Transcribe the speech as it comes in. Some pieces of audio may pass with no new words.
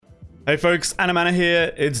Hey folks, Anamana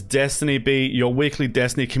here. It's Destiny Beat, your weekly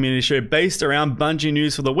Destiny community show based around Bungie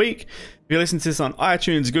news for the week. If you listen to this on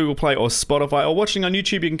iTunes, Google Play, or Spotify, or watching on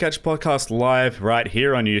YouTube, you can catch the podcast live right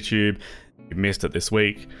here on YouTube. You missed it this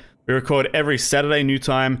week. We record every Saturday new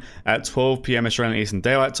time at 12 p.m. Australian Eastern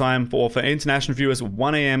Daylight Time, for international viewers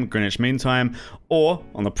 1 a.m. Greenwich Mean Time, or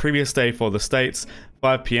on the previous day for the States,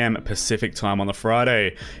 5 p.m. Pacific Time on the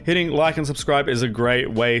Friday. Hitting like and subscribe is a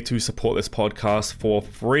great way to support this podcast for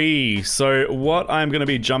free. So what I'm going to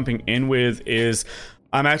be jumping in with is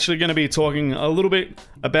I'm actually going to be talking a little bit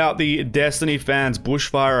about the Destiny fans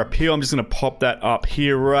bushfire appeal. I'm just going to pop that up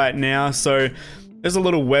here right now. So there's a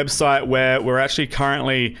little website where we're actually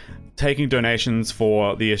currently taking donations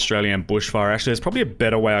for the Australian bushfire. Actually, there's probably a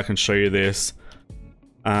better way I can show you this.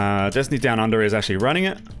 Destiny Down Under is actually running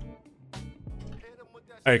it.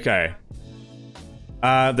 Okay.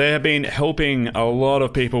 They have been helping a lot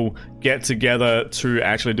of people get together to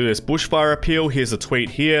actually do this bushfire appeal. Here's a tweet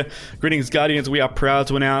here. Greetings, Guardians. We are proud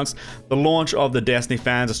to announce the launch of the Destiny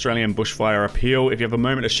Fans Australian Bushfire Appeal. If you have a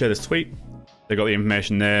moment to share this tweet, they got the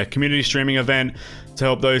information there. Community streaming event to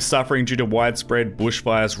help those suffering due to widespread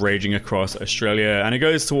bushfires raging across Australia. And it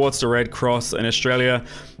goes towards the Red Cross in Australia.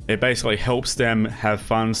 It basically helps them have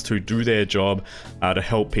funds to do their job, to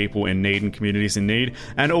help people in need and communities in need.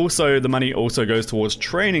 And also the money also goes towards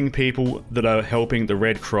training people that are helping the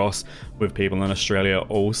Red Cross with people in Australia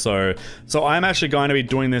also. So I'm actually going to be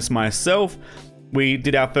doing this myself. We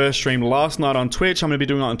did our first stream last night on Twitch. I'm going to be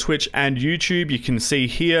doing it on Twitch and YouTube. You can see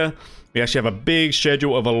here, we actually have a big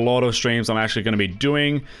schedule of a lot of streams I'm actually going to be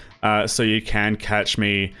doing, so you can catch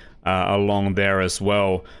me along there as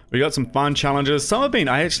well. We got some fun challenges. Some have been,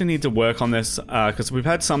 I actually need to work on this because we've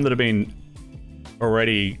had some that have been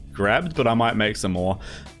already grabbed, but I might make some more.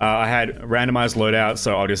 I had randomized loadout,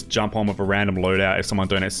 so I'll just jump on with a random loadout if someone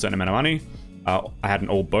donates a certain amount of money. I had an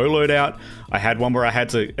all bow loadout. I had one where I had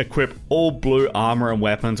to equip all blue armor and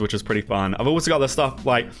weapons, which is pretty fun. I've also got the stuff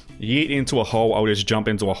like yeet into a hole. I'll just jump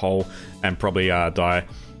into a hole and probably die.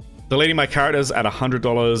 Deleting my characters at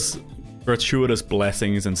 $100, gratuitous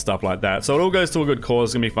blessings and stuff like that. So it all goes to a good cause.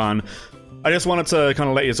 It's gonna be fun. I just wanted to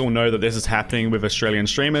kind of let you all know that this is happening with Australian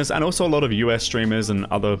streamers and also a lot of US streamers and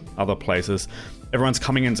other places. Everyone's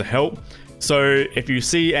coming in to help. So if you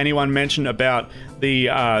see anyone mention about the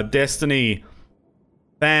Destiny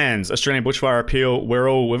fans Australian bushfire appeal,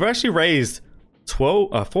 we've actually raised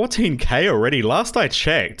 14k already. Last I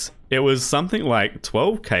checked, it was something like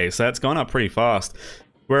 12k, so that's gone up pretty fast.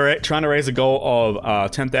 We're trying to raise a goal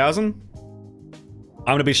of 10,000. I'm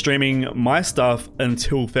going to be streaming my stuff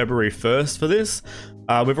until February 1st for this.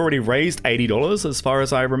 We've already raised $80 as far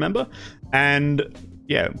as I remember, and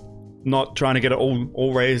yeah, not trying to get it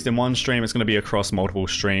all raised in one stream. It's going to be across multiple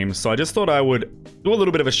streams. So I just thought I would do a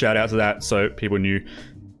little bit of a shout out to that so people knew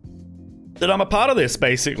that I'm a part of this,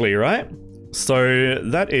 basically, right? So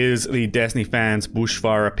that is the Destiny fans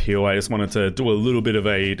bushfire appeal. I just wanted to do a little bit of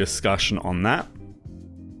a discussion on that.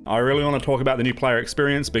 I really want to talk about the new player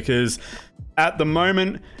experience because at the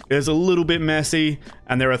moment it's a little bit messy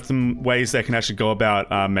and there are some ways they can actually go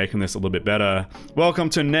about making this a little bit better. Welcome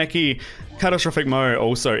to Neki, Catastrophic Mo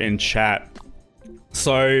also in chat.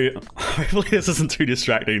 So hopefully this isn't too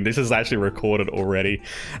distracting. This is actually recorded already.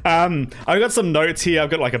 I've got some notes here. I've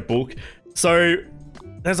got like a book. So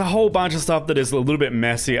there's a whole bunch of stuff that is a little bit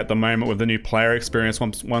messy at the moment with the new player experience.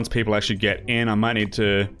 Once people actually get in, I might need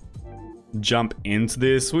to jump into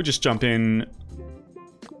this. We'll just jump in.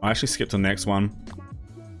 I actually skipped to the next one.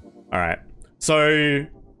 All right. So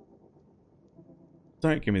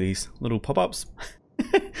don't give me these little pop-ups.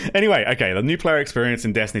 Anyway, okay, the new player experience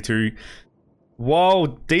in Destiny 2, while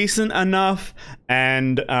decent enough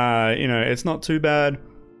and it's not too bad,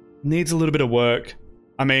 needs a little bit of work.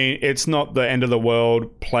 I mean, it's not the end of the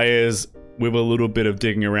world. Players with a little bit of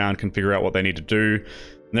digging around can figure out what they need to do.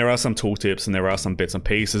 And there are some tooltips and there are some bits and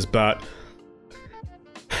pieces, but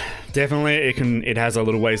definitely it has a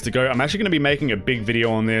little ways to go. I'm actually going to be making a big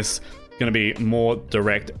video on this. It's going to be more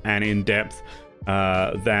direct and in-depth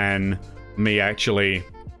than me actually,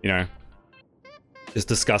 just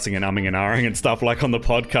discussing and umming and ahhing and stuff like on the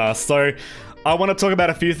podcast. So I want to talk about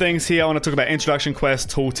a few things here. I want to talk about introduction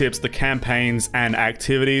quests, tooltips, the campaigns, and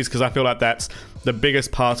activities, because I feel like that's the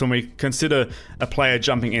biggest part when we consider a player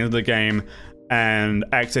jumping into the game and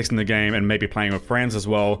accessing the game and maybe playing with friends as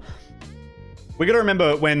well. We got to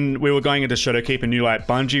remember when we were going into Shadowkeep and New Light,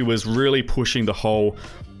 Bungie was really pushing the whole,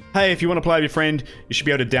 hey, if you want to play with your friend, you should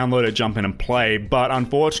be able to download it, jump in and play. But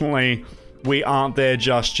unfortunately, we aren't there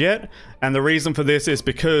just yet. And the reason for this is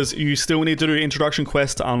because you still need to do introduction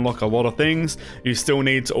quests to unlock a lot of things. You still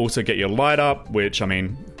need to also get your light up, which, I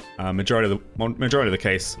mean, Majority of the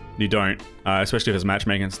case, you don't, especially if it's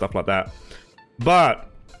matchmaking and stuff like that. But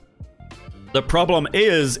the problem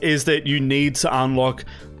is that you need to unlock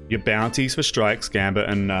your bounties for Strikes, Gambit,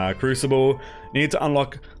 and Crucible. You need to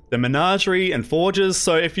unlock the Menagerie and Forges.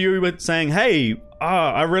 So if you were saying, hey,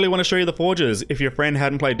 I really want to show you the Forges, if your friend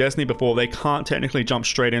hadn't played Destiny before, they can't technically jump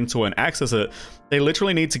straight into it and access it. They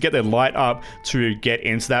literally need to get their light up to get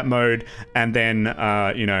into that mode, and then,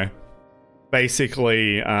 you know,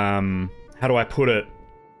 basically, how do I put it?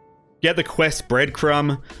 Get the quest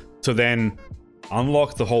breadcrumb to then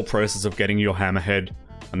unlock the whole process of getting your Hammerhead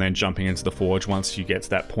and then jumping into the Forge once you get to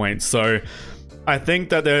that point. So I think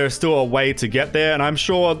that there's still a way to get there, and I'm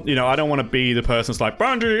sure, you know, I don't want to be the person that's like,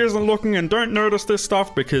 Bungie isn't looking and don't notice this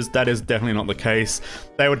stuff, because that is definitely not the case.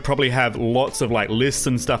 They would probably have lots of like lists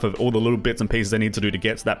and stuff of all the little bits and pieces they need to do to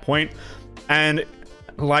get to that point. And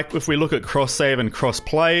like if we look at cross-save and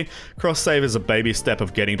cross-play, cross-save is a baby step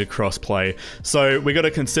of getting to cross-play. So we got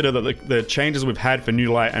to consider that the changes we've had for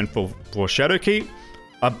New Light and for Shadowkeep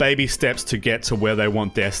are baby steps to get to where they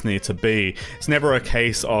want Destiny to be. It's never a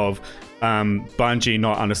case of Bungie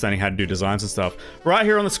not understanding how to do designs and stuff. Right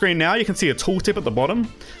here on the screen now, you can see a tooltip at the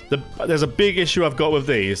bottom. There's a big issue I've got with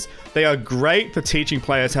these. They are great for teaching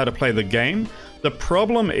players how to play the game. The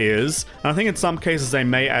problem is, and I think in some cases they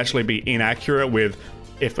may actually be inaccurate with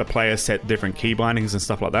if a player set different key bindings and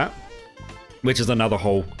stuff like that, which is another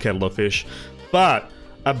whole kettle of fish. But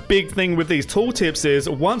a big thing with these tooltips is,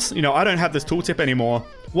 once, you know, I don't have this tooltip anymore,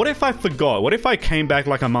 what if I forgot? What if I came back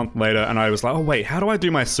like a month later and I was like, oh wait, how do I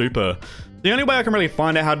do my super? The only way I can really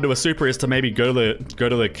find out how to do a super is to maybe go to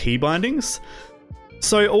the key bindings.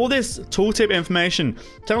 So all this tooltip information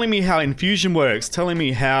telling me how infusion works, telling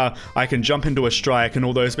me how I can jump into a strike and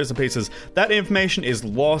all those bits and pieces, that information is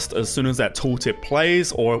lost as soon as that tooltip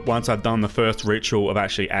plays, or once I've done the first ritual of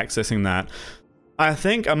actually accessing that. I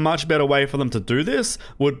think a much better way for them to do this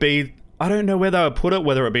would be, I don't know where they would put it,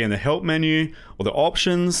 whether it be in the help menu or the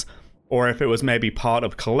options, or if it was maybe part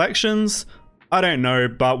of collections. I don't know,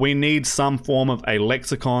 but we need some form of a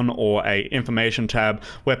lexicon or a information tab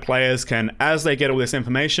where players can, as they get all this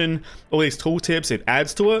information, all these tooltips, it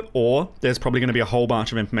adds to it, or there's probably going to be a whole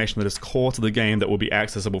bunch of information that is core to the game that will be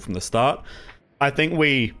accessible from the start. I think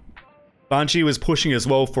Bungie was pushing as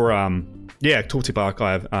well for, Tooltip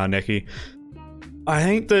Archive, Neki. I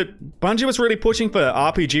think that Bungie was really pushing for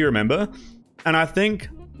RPG, remember? And I think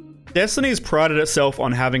Destiny's prided itself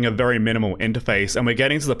on having a very minimal interface, and we're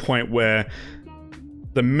getting to the point where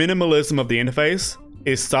the minimalism of the interface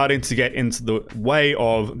is starting to get into the way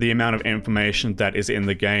of the amount of information that is in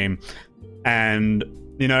the game. And,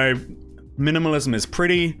 you know, minimalism is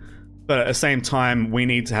pretty, but at the same time, we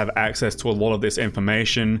need to have access to a lot of this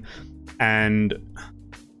information. And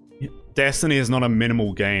Destiny is not a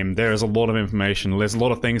minimal game. There is a lot of information. There's a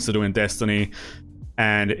lot of things to do in Destiny.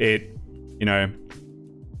 And it, you know,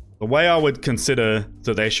 the way I would consider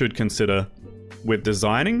that they should consider with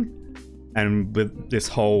designing and with this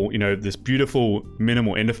whole, you know, this beautiful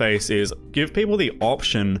minimal interface is give people the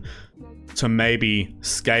option to maybe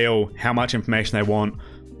scale how much information they want.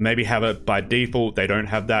 Maybe have it by default, they don't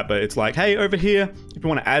have that, but it's like, hey, over here, if you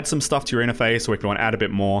want to add some stuff to your interface, or if you want to add a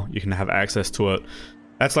bit more, you can have access to it.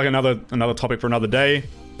 That's like another topic for another day,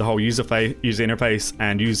 the whole user interface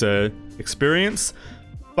and user experience.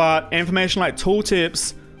 But information like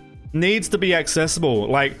tooltips needs to be accessible.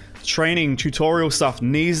 Like training, tutorial stuff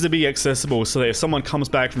needs to be accessible so that if someone comes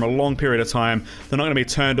back from a long period of time, they're not going to be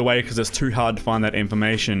turned away because it's too hard to find that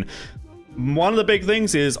information. One of the big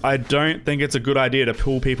things is I don't think it's a good idea to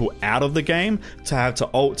pull people out of the game to have to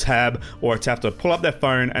alt-tab or to have to pull up their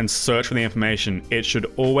phone and search for the information. It should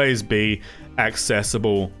always be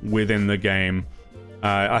accessible within the game.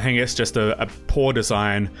 I think it's just a poor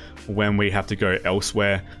design when we have to go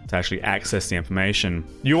elsewhere to actually access the information.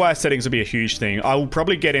 UI settings would be a huge thing. I will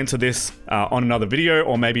probably get into this on another video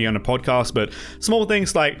or maybe on a podcast, but small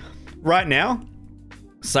things like right now,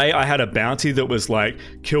 say I had a bounty that was like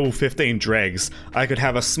kill 15 dregs. I could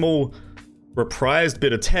have a small reprised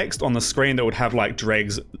bit of text on the screen that would have like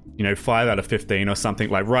dregs, you know, 5 out of 15 or something,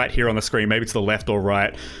 like right here on the screen, maybe to the left or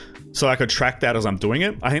right. So I could track that as I'm doing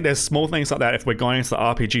it. I think there's small things like that if we're going into the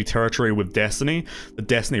RPG territory with Destiny, that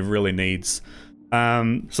Destiny really needs.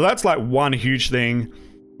 So that's like one huge thing.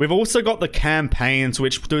 We've also got the campaigns,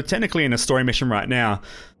 which we're technically in a story mission right now.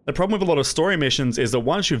 The problem with a lot of story missions is that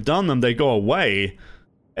once you've done them, they go away.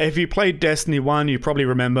 If you played Destiny 1, you probably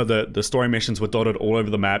remember that the story missions were dotted all over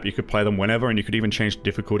the map. You could play them whenever, and you could even change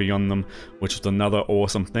difficulty on them, which was another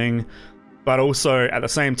awesome thing. But also, at the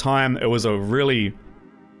same time, it was a really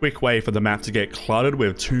quick way for the map to get cluttered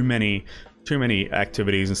with too many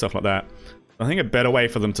activities and stuff like that. I think a better way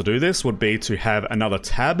for them to do this would be to have another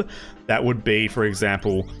tab that would be, for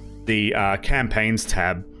example, the campaigns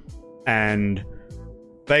tab, and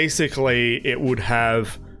basically it would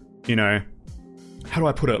have, you know, how do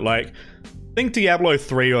I put it, like, think Diablo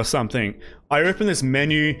 3 or something. I open this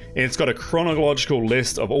menu and it's got a chronological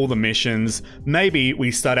list of all the missions. Maybe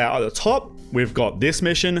we start out at the top, we've got this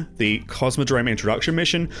mission, the Cosmodrome introduction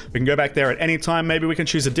mission. We can go back there at any time, maybe we can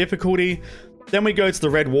choose a difficulty. Then we go to the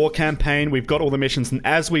Red War campaign, we've got all the missions, and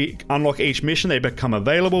as we unlock each mission they become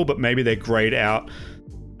available, but maybe they're grayed out.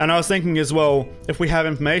 And I was thinking as well, if we have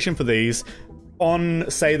information for these, on,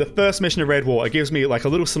 say, the first mission of Red War, it gives me like a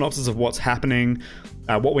little synopsis of what's happening,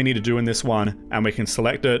 what we need to do in this one, and we can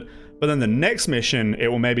select it. But then the next mission, it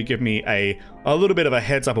will maybe give me a little bit of a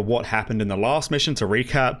heads up of what happened in the last mission to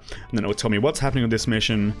recap, and then it will tell me what's happening with this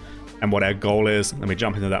mission and what our goal is. Then we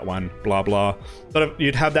jump into that one, blah blah. But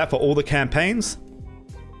you'd have that for all the campaigns.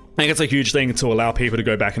 I think it's a huge thing to allow people to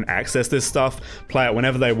go back and access this stuff, play it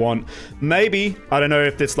whenever they want. Maybe, I don't know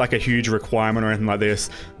if it's like a huge requirement or anything like this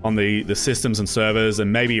on the systems and servers,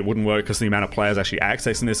 and maybe it wouldn't work because the amount of players actually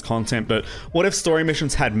accessing this content, but what if story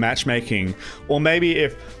missions had matchmaking? Or maybe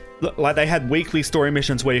if, like, they had weekly story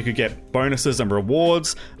missions where you could get bonuses and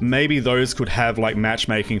rewards, maybe those could have like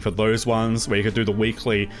matchmaking for those ones, where you could do the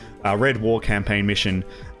weekly Red War campaign mission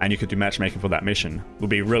and you could do matchmaking for that mission. Would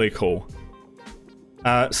be really cool.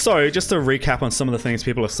 So, just to recap on some of the things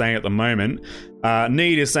people are saying at the moment,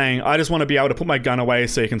 Need is saying, I just want to be able to put my gun away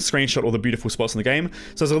so you can screenshot all the beautiful spots in the game.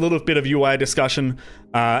 So there's a little bit of UI discussion,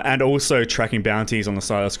 and also tracking bounties on the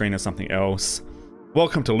side of the screen is something else.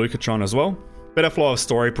 Welcome to Lucatron as well. Better flow of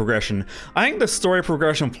story progression. I think the story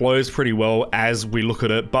progression flows pretty well as we look at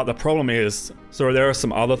it, but the problem is, so there are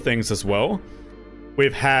some other things as well.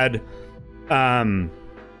 We've had,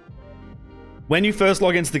 when you first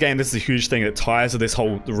log into the game, this is a huge thing that ties to this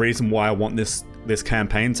whole, the reason why I want this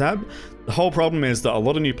campaign tab. The whole problem is that a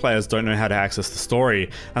lot of new players don't know how to access the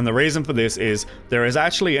story, and the reason for this is there is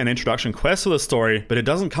actually an introduction quest for the story, but it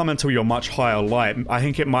doesn't come until you're much higher light. I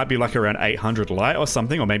think it might be like around 800 light or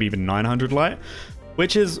something, or maybe even 900 light,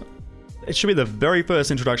 which is, it should be the very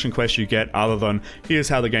first introduction quest you get other than here's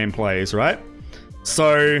how the game plays, right?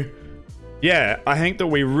 So yeah, I think that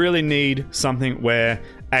we really need something where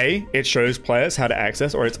A, it shows players how to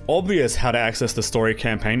access, or it's obvious how to access the story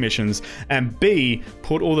campaign missions, and B,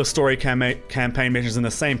 put all the story campaign missions in the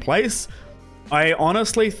same place. I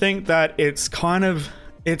honestly think that it's kind of,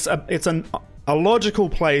 it's a logical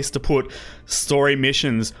place to put story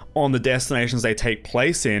missions on the destinations they take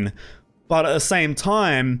place in, but at the same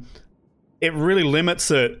time, it really limits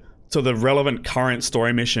it to the relevant current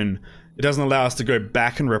story mission. It doesn't allow us to go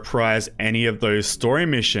back and reprise any of those story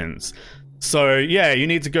missions. So yeah, you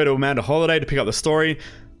need to go to Amanda Holiday to pick up the story.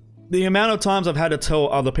 The amount of times I've had to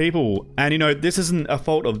tell other people, and you know, this isn't a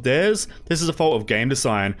fault of theirs, this is a fault of game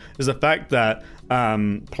design, is the fact that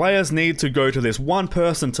players need to go to this one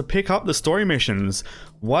person to pick up the story missions.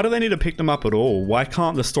 Why do they need to pick them up at all? Why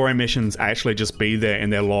can't the story missions actually just be there in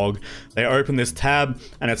their log? They open this tab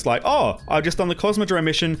and it's like, oh, I've just done the Cosmodrome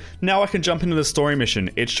mission, now I can jump into the story mission.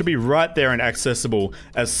 It should be right there and accessible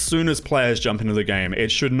as soon as players jump into the game.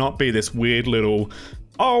 It should not be this weird little,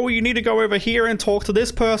 oh, you need to go over here and talk to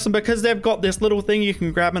this person because they've got this little thing you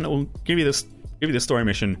can grab and it will give you this story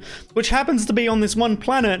mission, which happens to be on this one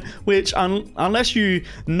planet, which unless you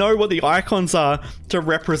know what the icons are to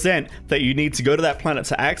represent that you need to go to that planet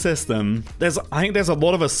to access them, I think there's a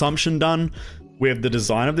lot of assumption done with the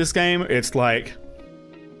design of this game. It's like,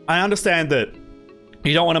 I understand that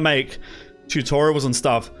you don't want to make tutorials and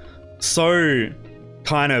stuff so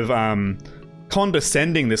kind of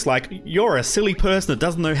condescending, this like, you're a silly person that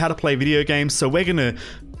doesn't know how to play video games, so we're gonna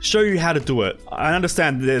show you how to do it. I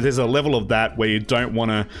understand there's a level of that where you don't want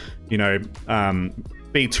to, you know,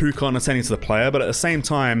 be too condescending to the player, but at the same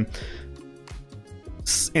time,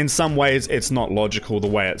 in some ways it's not logical the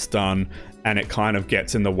way it's done, and it kind of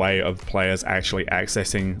gets in the way of players actually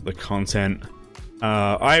accessing the content.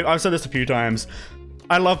 I've said this a few times,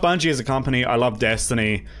 I love Bungie as a company, I love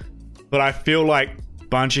Destiny, but I feel like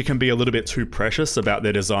Bungie can be a little bit too precious about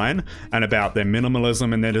their design and about their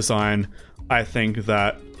minimalism in their design. I think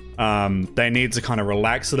that they need to kind of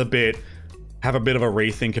relax it a bit, have a bit of a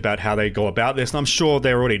rethink about how they go about this. And I'm sure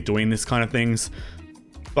they're already doing this kind of things,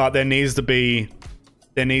 but there needs to be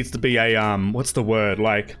a what's the word,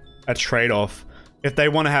 like a trade-off. If they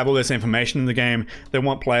want to have all this information in the game, they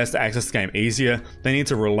want players to access the game easier, they need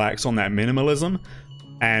to relax on that minimalism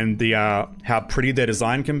and the how pretty their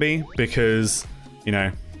design can be, because, you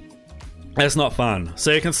know, it's not fun.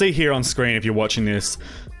 So you can see here on screen, if you're watching this,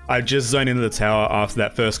 I just zoned into the tower after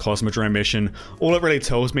that first Cosmodrome mission. All it really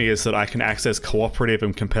tells me is that I can access cooperative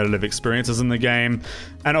and competitive experiences in the game.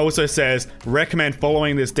 And also says, recommend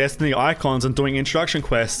following this Destiny icons and doing introduction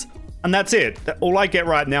quests. And that's it. All I get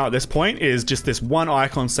right now at this point is just this one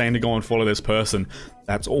icon saying to go and follow this person.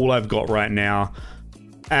 That's all I've got right now.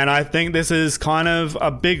 And I think this is kind of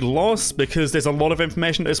a big loss because there's a lot of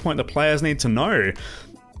information at this point the players need to know.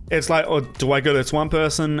 It's like, oh, do I go to this one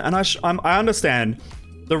person? And I understand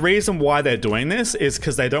the reason why they're doing this is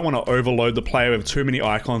because they don't want to overload the player with too many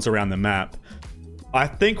icons around the map. I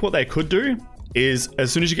think what they could do is,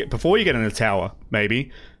 as soon as before you get in the tower, maybe,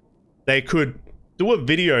 they could do a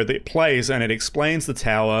video that plays and it explains the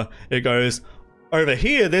tower. It goes, over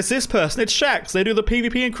here, there's this person, it's Shaxx. They do the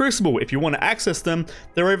PvP in Crucible. If you want to access them,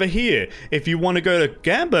 they're over here. If you want to go to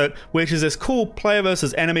Gambit, which is this cool player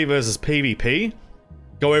versus enemy versus PvP,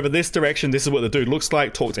 go over this direction. This is what the dude looks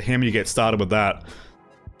like. Talk to him, you get started with that.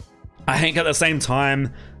 I think at the same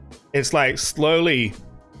time, it's like slowly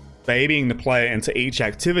babying the player into each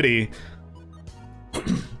activity.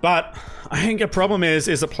 But I think a problem is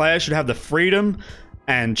the player should have the freedom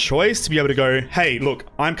and choice to be able to go, hey, look,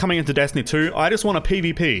 I'm coming into Destiny 2, I just want a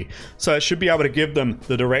PvP. So it should be able to give them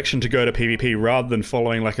the direction to go to PvP rather than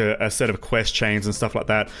following like a set of quest chains and stuff like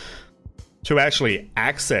that to actually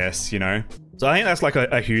access, you know? So I think that's like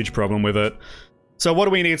a huge problem with it. So what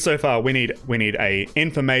do we need so far? We need a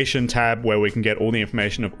information tab where we can get all the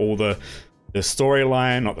information of all the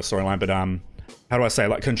storyline, not the storyline, but how do I say,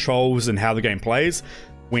 like controls and how the game plays.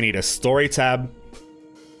 We need a story tab.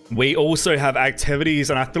 We also have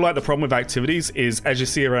activities, and I feel like the problem with activities is, as you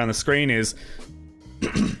see around the screen, is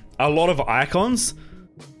a lot of icons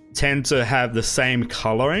tend to have the same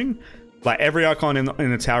coloring. Like every icon in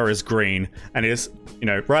the tower is green, and it's, you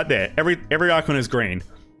know, right there. Every icon is green.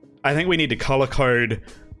 I think we need to color code,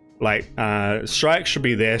 like Strike should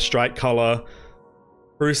be their Strike color,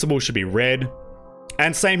 Crucible should be red,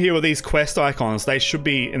 and same here with these quest icons. They should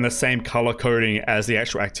be in the same color coding as the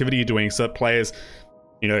actual activity you're doing, so players,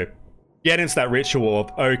 you know, get into that ritual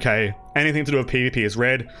of, okay, anything to do with PvP is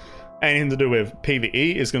red, anything to do with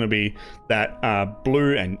PvE is going to be that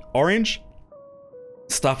blue and orange.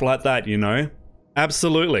 Stuff like that, you know?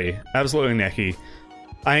 Absolutely. Absolutely, Neki.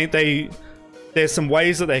 I think there's some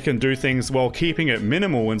ways that they can do things while keeping it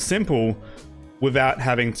minimal and simple without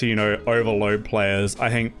having to, you know, overload players. I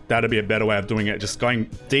think that'd be a better way of doing it, just going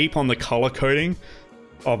deep on the color coding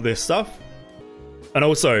of this stuff. And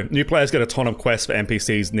also, new players get a ton of quests for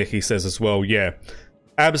NPCs, Nikki says as well. Yeah,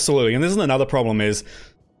 absolutely. And this is another problem is,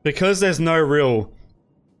 because there's no real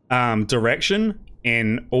direction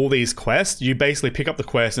in all these quests, you basically pick up the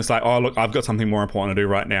quest and it's like, oh, look, I've got something more important to do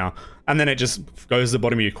right now. And then it just goes to the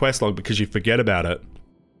bottom of your quest log because you forget about it.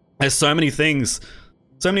 There's so many things,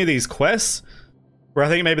 so many of these quests where I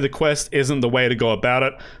think maybe the quest isn't the way to go about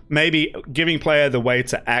it. Maybe giving player the way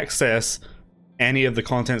to access any of the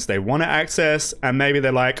contents they want to access, and maybe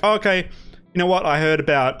they're like, oh, okay, you know what, I heard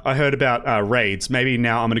about raids. Maybe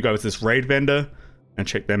now I'm going to go with this raid vendor and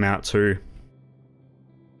check them out too.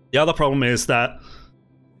 The other problem is that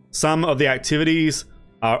some of the activities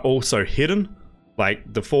are also hidden,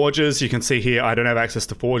 like the forges. You can see here, I don't have access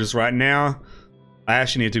to forges right now. I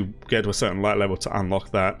actually need to get to a certain light level to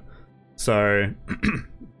unlock that. So,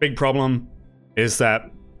 big problem is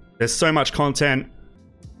that there's so much content.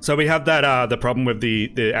 So we have that the problem with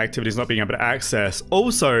the activities not being able to access.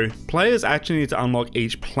 Also, players actually need to unlock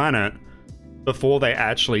each planet before they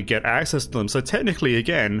actually get access to them. So technically,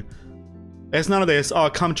 again, there's none of this, oh,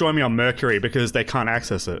 come join me on Mercury, because they can't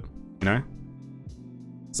access it, you know?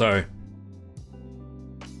 So,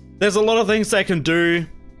 there's a lot of things they can do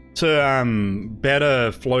to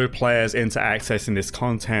better flow players into accessing this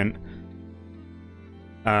content.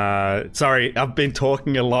 Sorry, I've been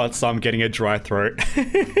talking a lot, so I'm getting a dry throat.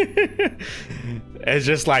 It's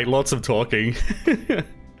just like lots of talking.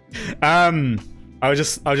 I was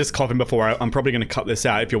just coughing before. I'm probably going to cut this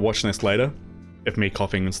out if you're watching this later, if me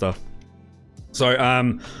coughing and stuff.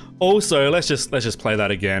 So also let's just play that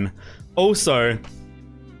again. Also,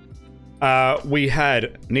 we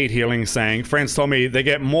had Need Healing saying, friends told me they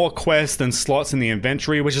get more quests than slots in the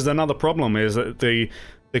inventory, which is another problem, is that the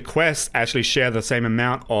quests actually share the same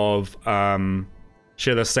amount of I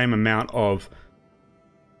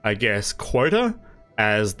guess quota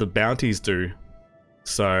as the bounties do.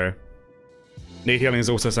 So Need Healing is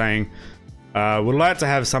also saying, would like to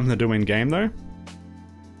have something to do in game though.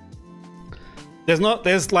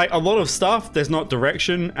 There's like a lot of stuff, there's not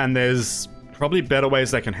direction, and there's probably better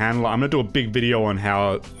ways they can handle it. I'm gonna do a big video on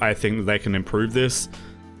how I think that they can improve this.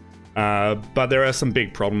 But there are some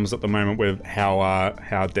big problems at the moment with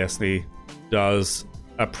how Destiny does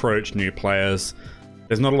approach new players.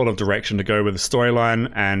 There's not a lot of direction to go with the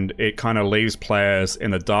storyline, and it kind of leaves players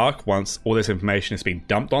in the dark once all this information has been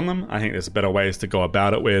dumped on them. I think there's better ways to go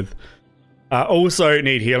about it with. Also,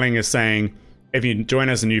 Need Healing is saying, if you join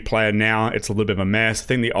as a new player now, it's a little bit of a mess. I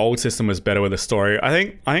think the old system was better with the story. I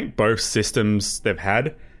think both systems they've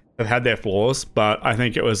had their flaws, but I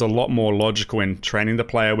think it was a lot more logical in training the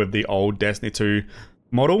player with the old Destiny 2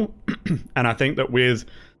 model. And I think that with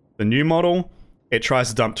the new model, it tries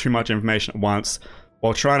to dump too much information at once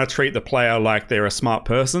while trying to treat the player like they're a smart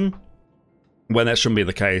person, when that shouldn't be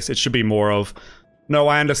the case. It should be more of, no,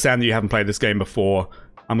 I understand that you haven't played this game before.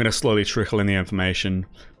 I'm going to slowly trickle in the information.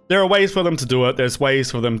 There are ways for them to do it. There's ways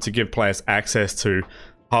for them to give players access to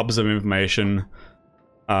hubs of information.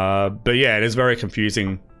 But yeah, it is very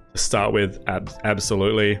confusing to start with,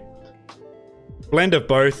 absolutely. Blend of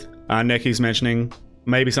both, Necky's mentioning.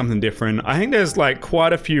 Maybe something different. I think there's like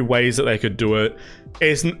quite a few ways that they could do it.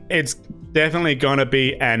 It's definitely gonna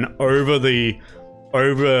be an over the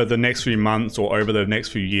next few months or over the next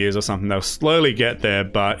few years or something. They'll slowly get there,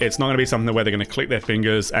 but it's not gonna be something where they're gonna click their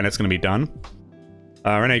fingers and it's gonna be done.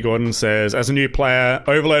 Renee Gordon says, as a new player,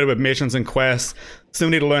 overloaded with missions and quests, still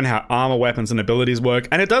need to learn how armor, weapons, and abilities work.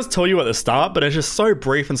 And it does tell you at the start, but it's just so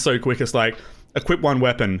brief and so quick. It's like, equip one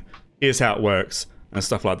weapon, here's how it works, and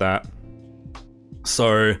stuff like that.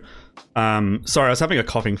 So, sorry, I was having a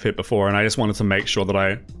coughing fit before, and I just wanted to make sure that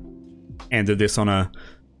I ended this on a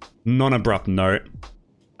non-abrupt note.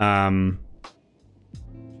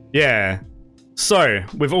 Yeah. So,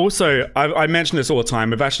 we've also, I mention this all the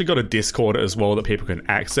time, we've actually got a Discord as well that people can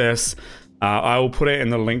access. I will put it in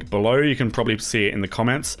the link below. You can probably see it in the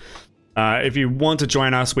comments. If you want to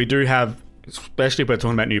join us, we do have, especially if we're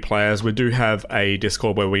talking about new players, we do have a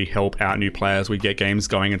Discord where we help out new players. We get games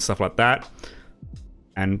going and stuff like that.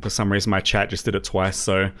 And for some reason my chat just did it twice,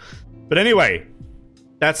 so... But anyway,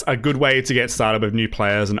 that's a good way to get started with new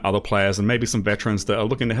players and other players and maybe some veterans that are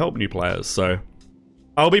looking to help new players. So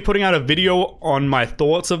I'll be putting out a video on my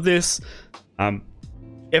thoughts of this.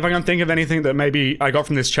 If I can think of anything that maybe I got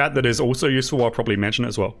from this chat that is also useful, I'll probably mention it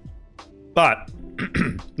as well. But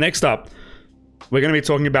next up, we're going to be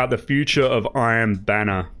talking about the future of Iron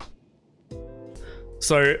Banner.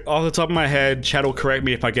 So, off the top of my head, chat will correct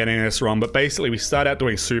me if I get any of this wrong, but basically we start out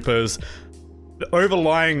doing supers.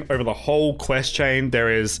 Overlying over the whole quest chain,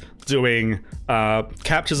 there is doing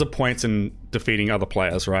captures of points and defeating other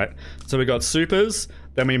players, right? So we got supers,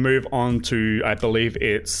 then we move on to, I believe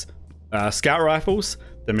it's scout rifles,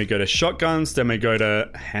 then we go to shotguns, then we go to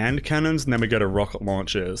hand cannons, and then we go to rocket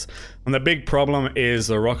launchers. And the big problem is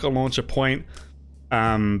the rocket launcher point,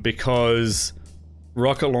 because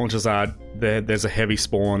rocket launchers are, there's a heavy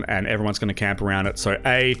spawn and everyone's going to camp around it. So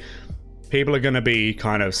people are going to be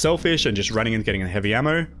kind of selfish and just running and getting heavy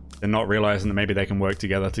ammo. They're not realizing that maybe they can work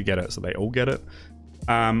together to get it, so they all get it.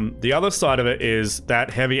 The other side of it is that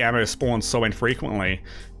heavy ammo spawns so infrequently.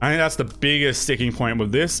 I think that's the biggest sticking point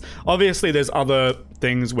with this. Obviously, there's other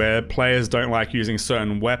things where players don't like using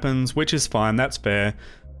certain weapons, which is fine, that's fair.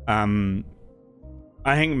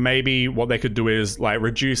 I think maybe what they could do is like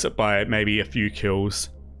reduce it by maybe a few kills,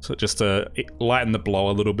 so just to lighten the blow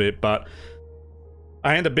a little bit. But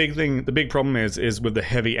I think the big problem is with the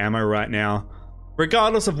heavy ammo right now.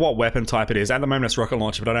 Regardless of what weapon type it is, at the moment it's rocket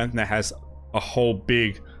launcher, but I don't think that has a whole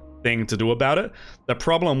big thing to do about it. The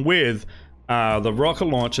problem with the rocket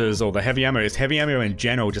launchers or the heavy ammo is heavy ammo in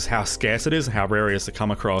general, just how scarce it is and how rare it is to come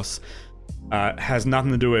across, has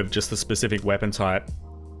nothing to do with just the specific weapon type.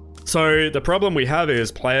 So the problem we have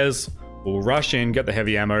is players will rush in, get the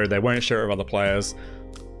heavy ammo, they won't share it with other players.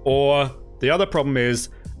 Or the other problem is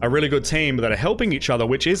a really good team that are helping each other,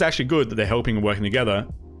 which is actually good that they're helping and working together,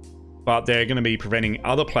 but they're going to be preventing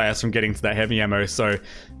other players from getting to that heavy ammo. So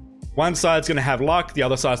one side's going to have luck, the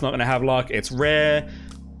other side's not going to have luck, it's rare.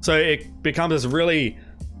 So it becomes this really,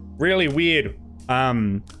 really weird,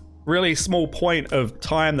 really small point of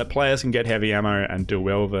time that players can get heavy ammo and do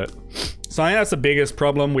well with it. So I think that's the biggest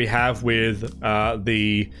problem we have with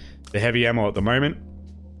the heavy ammo at the moment.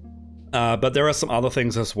 But there are some other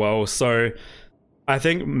things as well. So I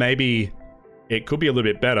think maybe it could be a little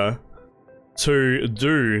bit better to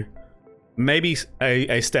do maybe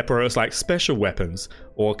a step where it's like special weapons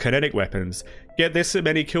or kinetic weapons. Get this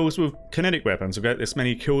many kills with kinetic weapons, or get this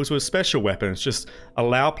many kills with special weapons. Just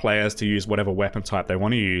allow players to use whatever weapon type they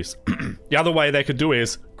want to use. The other way they could do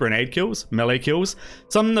is grenade kills, melee kills,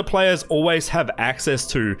 something that players always have access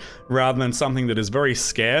to rather than something that is very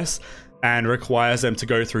scarce and requires them to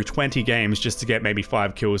go through 20 games just to get maybe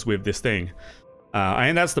 5 kills with this thing. I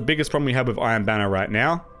think that's the biggest problem we have with Iron Banner right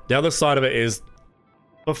now. The other side of it is,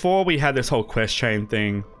 before we had this whole quest chain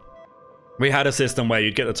thing, we had a system where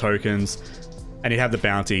you'd get the tokens and you'd have the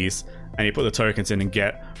bounties and you put the tokens in and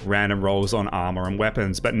get random rolls on armor and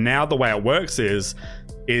weapons. But now the way it works is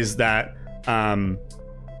that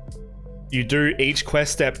you do each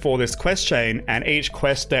quest step for this quest chain, and each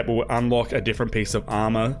quest step will unlock a different piece of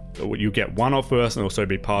armor that you get one of first and also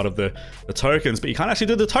be part of the tokens, but you can't actually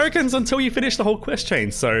do the tokens until you finish the whole quest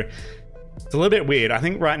chain. So it's a little bit weird. I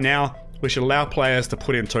think right now we should allow players to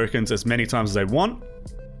put in tokens as many times as they want.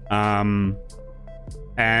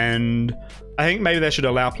 And I think maybe they should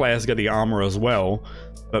allow players to get the armor as well,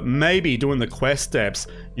 but maybe doing the quest steps,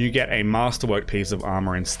 you get a masterwork piece of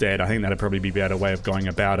armor instead. I think that'd probably be a better way of going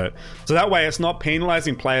about it. So that way it's not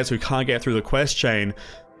penalizing players who can't get through the quest chain.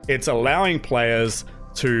 It's allowing players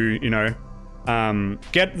to, you know,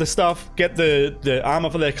 get the stuff, get the armor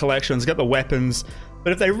for their collections, get the weapons.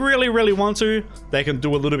 But if they really, really want to, they can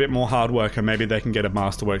do a little bit more hard work and maybe they can get a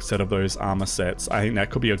masterwork set of those armor sets. I think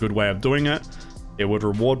that could be a good way of doing it. It would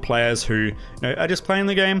reward players who, you know, are just playing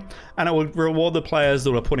the game, and it would reward the players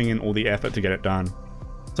that are putting in all the effort to get it done.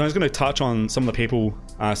 So I'm just going to touch on some of the people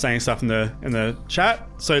saying stuff in the chat.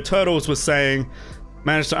 So Turtles was saying,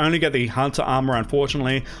 managed to only get the Hunter armor,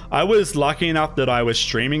 unfortunately. I was lucky enough that I was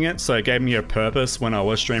streaming it, so it gave me a purpose when I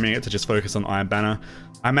was streaming it to just focus on Iron Banner.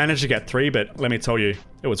 I managed to get 3, but let me tell you,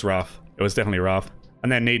 it was rough. It was definitely rough.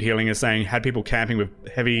 And then Need Healing is saying, had people camping with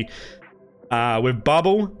heavy... with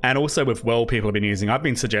Bubble and also with Well people have been using. I've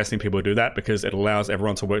been suggesting people do that because it allows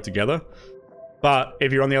everyone to work together. But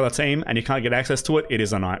if you're on the other team and you can't get access to it, it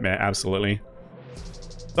is a nightmare, absolutely.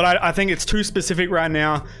 But I think it's too specific right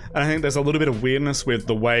now, and I think there's a little bit of weirdness with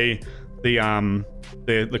the way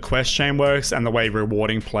the quest chain works and the way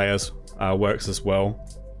rewarding players works as well.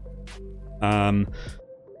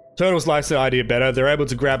 Turtles likes the idea better. They're able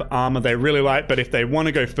to grab armor they really like, but if they want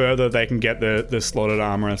to go further, they can get the slotted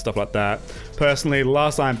armor and stuff like that. Personally,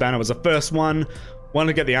 last Iron Banner was the first one. Wanted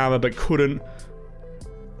to get the armor, but couldn't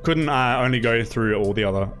only go through all the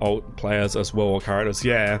other alt players as well, or characters.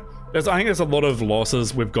 Yeah, I think there's a lot of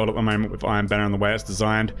losses we've got at the moment with Iron Banner and the way it's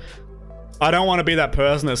designed. I don't want to be that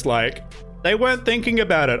person that's like, they weren't thinking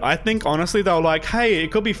about it. I think honestly they were like, hey,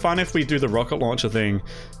 it could be fun if we do the rocket launcher thing.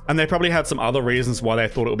 And they probably had some other reasons why they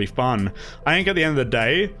thought it would be fun. I think at the end of the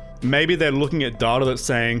day, maybe they're looking at data that's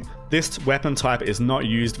saying this weapon type is not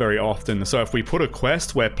used very often. So if we put a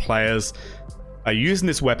quest where players are using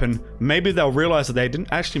this weapon, maybe they'll realize that they didn't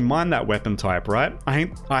actually mind that weapon type, right?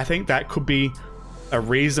 I think that could be a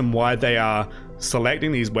reason why they are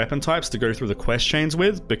selecting these weapon types to go through the quest chains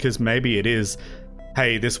with, because maybe it is,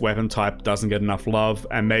 hey, this weapon type doesn't get enough love,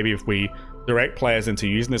 and maybe if we direct players into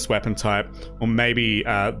using this weapon type, or maybe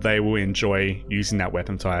they will enjoy using that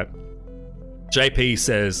weapon type. JP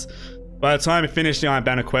says, by the time I finish the Iron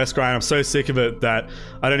Banner quest grind, I'm so sick of it that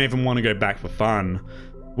I don't even want to go back for fun.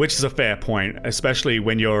 Which is a fair point, especially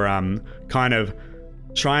when you're kind of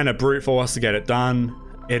trying to brute force to get it done.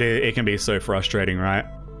 It can be so frustrating, right?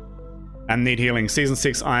 And Need Healing, Season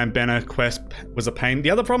 6 Iron Banner quest was a pain.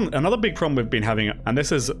 Another big problem we've been having, and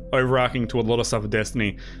this is overarching to a lot of stuff with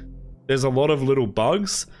Destiny, there's a lot of little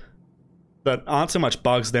bugs that aren't so much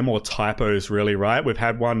bugs, they're more typos really, right? We've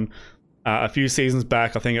had one a few seasons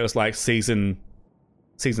back, I think it was like season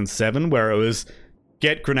 7, where it was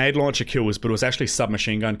get grenade launcher kills, but it was actually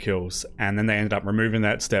submachine gun kills, and then they ended up removing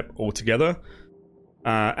that step altogether.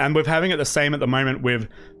 And we're having it the same at the moment with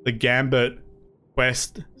the Gambit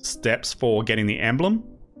quest steps for getting the emblem.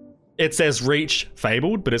 It says reach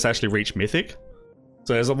fabled, but it's actually reach mythic.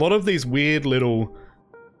 So there's a lot of these weird little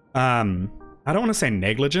I don't want to say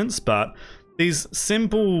negligence, but these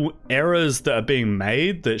simple errors that are being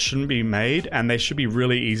made that shouldn't be made, and they should be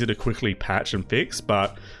really easy to quickly patch and fix.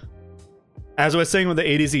 But as we're seeing with the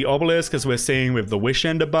EDZ Obelisk, as we're seeing with the Wish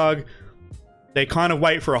Ender bug, they kind of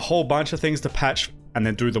wait for a whole bunch of things to patch and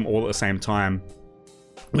then do them all at the same time.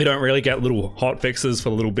 We don't really get little hot fixes for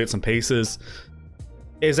little bits and pieces.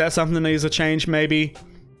 Is that something that needs a change? Maybe.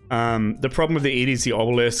 The problem with the EDZ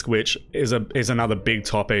Obelisk, which is another big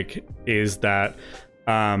topic, is that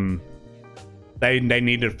they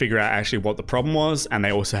needed to figure out actually what the problem was, and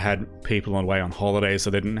they also had people away on holiday, so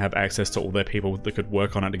they didn't have access to all their people that could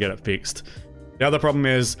work on it to get it fixed. The other problem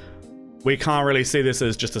is we can't really see this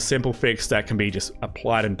as just a simple fix that can be just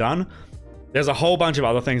applied and done. There's a whole bunch of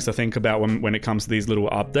other things to think about when it comes to these little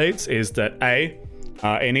updates, is that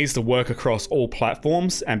it needs to work across all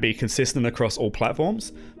platforms and be consistent across all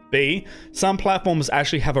platforms. B, some platforms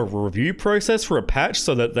actually have a review process for a patch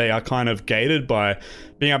so that they are kind of gated by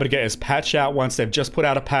being able to get this patch out once they've just put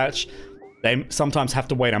out a patch. They sometimes have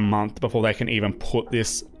to wait a month before they can even put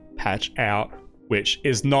this patch out, which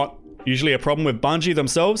is not usually a problem with Bungie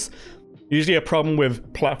themselves. usually a problem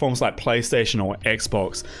with platforms like PlayStation or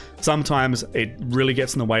Xbox. Sometimes it really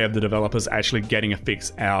gets in the way of the developers actually getting a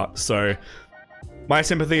fix out. So my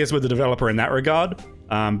sympathy is with the developer in that regard.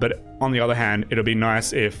 But on the other hand, it'll be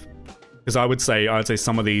nice if, because I'd say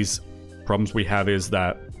some of these problems we have is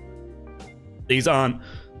that these aren't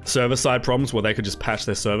server-side problems where they could just patch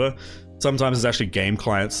their server. Sometimes it's actually game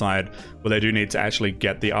client side where they do need to actually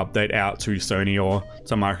get the update out to Sony or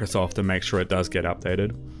to Microsoft to make sure it does get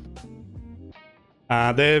updated.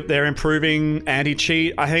 They're improving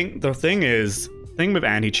anti-cheat. I think the thing with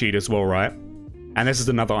anti-cheat as well, right? And this is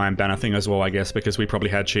another Iron Banner thing as well, I guess, because we probably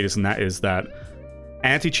had cheaters, and that is that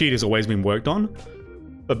anti-cheat has always been worked on,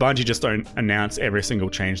 but Bungie just don't announce every single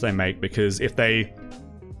change they make, because if they,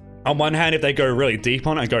 on one hand, if they go really deep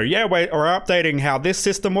on it and go, yeah, we're updating how this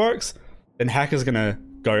system works, then hackers are gonna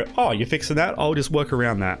go, oh, you're fixing that? I'll just work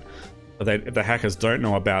around that. But if the hackers don't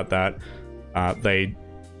know about that, they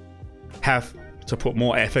have to put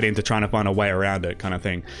more effort into trying to find a way around it, kind of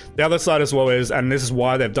thing. The other side as well is, and this is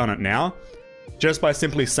why they've done it now, just by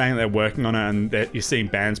simply saying they're working on it and that you're seeing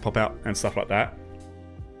bans pop out and stuff like that,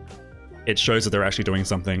 it shows that they're actually doing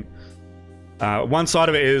something. One side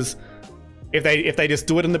of it is, if they just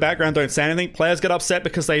do it in the background, don't say anything, players get upset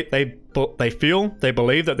because they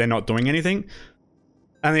believe that they're not doing anything.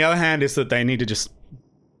 And the other hand is that they need to just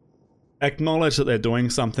acknowledge that they're doing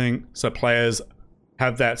something, so players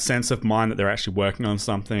have that sense of mind that they're actually working on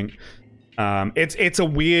something. It's a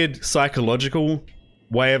weird psychological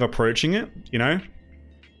way of approaching it, you know?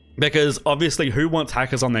 Because obviously, who wants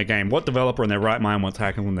hackers on their game? What developer in their right mind wants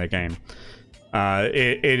hackers on their game?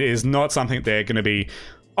 It is not something they're going to be,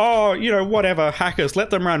 oh, you know, whatever, hackers, let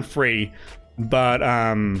them run free. But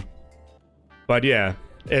yeah,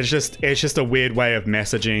 it's just a weird way of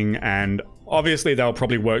messaging, and obviously they'll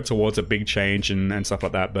probably work towards a big change and stuff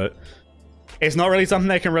like that, but it's not really something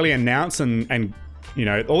they can really announce, and you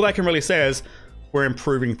know, all they can really say is, we're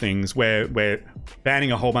improving things, we're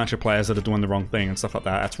banning a whole bunch of players that are doing the wrong thing and stuff like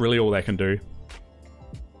that. That's really all they can do.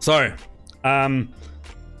 So, yeah,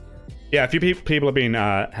 a few people have been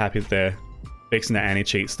happy that they're fixing the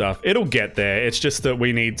anti-cheat stuff. It'll get there. It's just that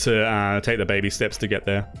we need to take the baby steps to get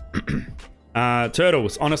there.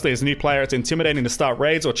 Turtles. Honestly, as a new player, it's intimidating to start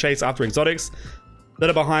raids or chase after exotics that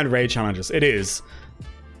are behind raid challenges. It is.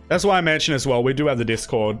 That's why I mentioned as well, we do have the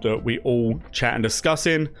Discord that we all chat and discuss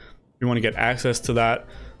in. If you want to get access to that,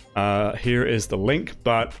 here is the link.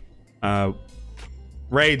 But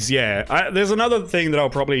raids, yeah. There's another thing that I'll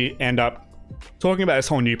probably end up talking about, this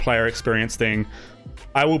whole new player experience thing.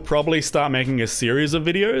 I will probably start making a series of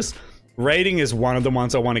videos. Raiding is one of the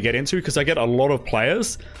ones I want to get into because I get a lot of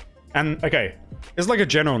players. And okay, it's like a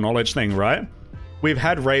general knowledge thing, right? We've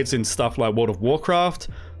had raids in stuff like World of Warcraft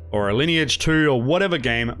or a Lineage 2 or whatever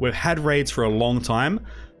game. We've had raids for a long time.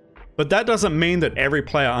 But that doesn't mean that every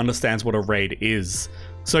player understands what a raid is.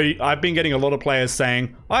 So I've been getting a lot of players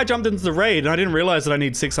saying, I jumped into the raid and I didn't realize that I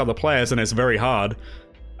need 6 other players and it's very hard.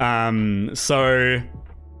 So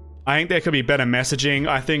I think there could be better messaging.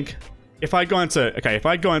 I think if I go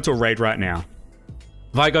into a raid right now,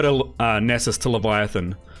 if I go to Nessus to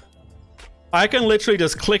Leviathan, I can literally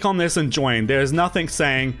just click on this and join. There's nothing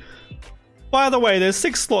saying, by the way, there's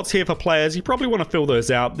 6 slots here for players. You probably want to fill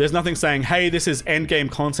those out. There's nothing saying, hey, this is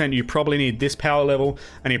endgame content. You probably need this power level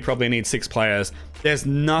and you probably need 6 players. There's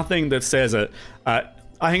nothing that says it. I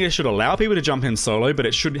think it should allow people to jump in solo, but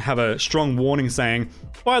it should have a strong warning saying,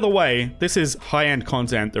 by the way, this is high-end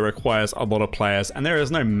content that requires a lot of players and there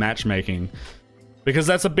is no matchmaking. Because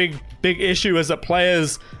that's a big issue, is that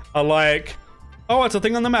players are like, oh, it's a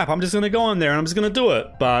thing on the map. I'm just going to go on there and I'm just going to do it.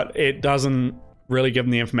 But it doesn't really give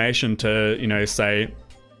them the information to, you know, say,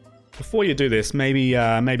 before you do this, maybe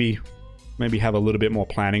have a little bit more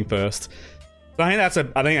planning first. So I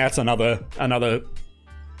think that's another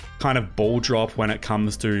kind of ball drop when it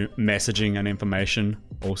comes to messaging and information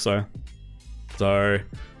also. So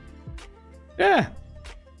yeah,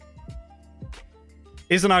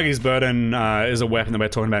 Izanagi's Burden is a weapon that we're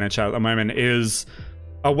talking about in chat at the moment. Is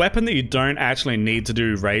a weapon that you don't actually need to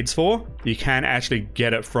do raids for. You can actually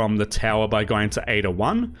get it from the tower by going to Ada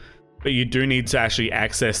 1, but you do need to actually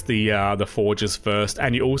access the forges first,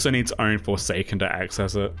 and you also need to own Forsaken to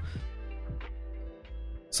access it.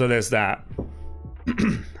 So there's that.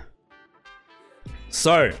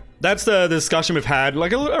 So that's the discussion we've had,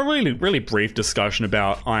 like a really brief discussion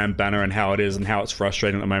about Iron Banner and how it is and how it's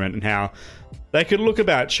frustrating at the moment and how they could look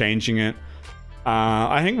about changing it.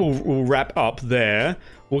 I think we'll wrap up there.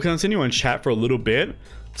 We'll continue and chat for a little bit.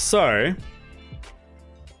 So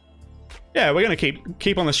yeah, we're gonna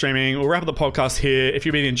keep on the streaming. We'll wrap up the podcast here. If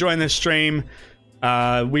you've been enjoying this stream,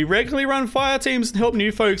 We regularly run fire teams and help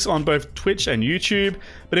new folks on both Twitch and YouTube.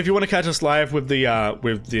 But if you want to catch us live with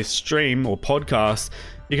this stream or podcast,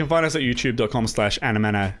 you can find us at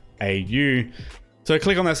youtube.com/animanaau. So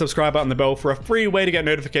click on that subscribe button, the bell, for a free way to get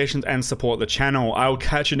notifications and support the channel. I will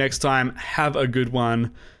catch you next time. Have a good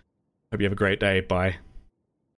one. Hope you have a great day. Bye.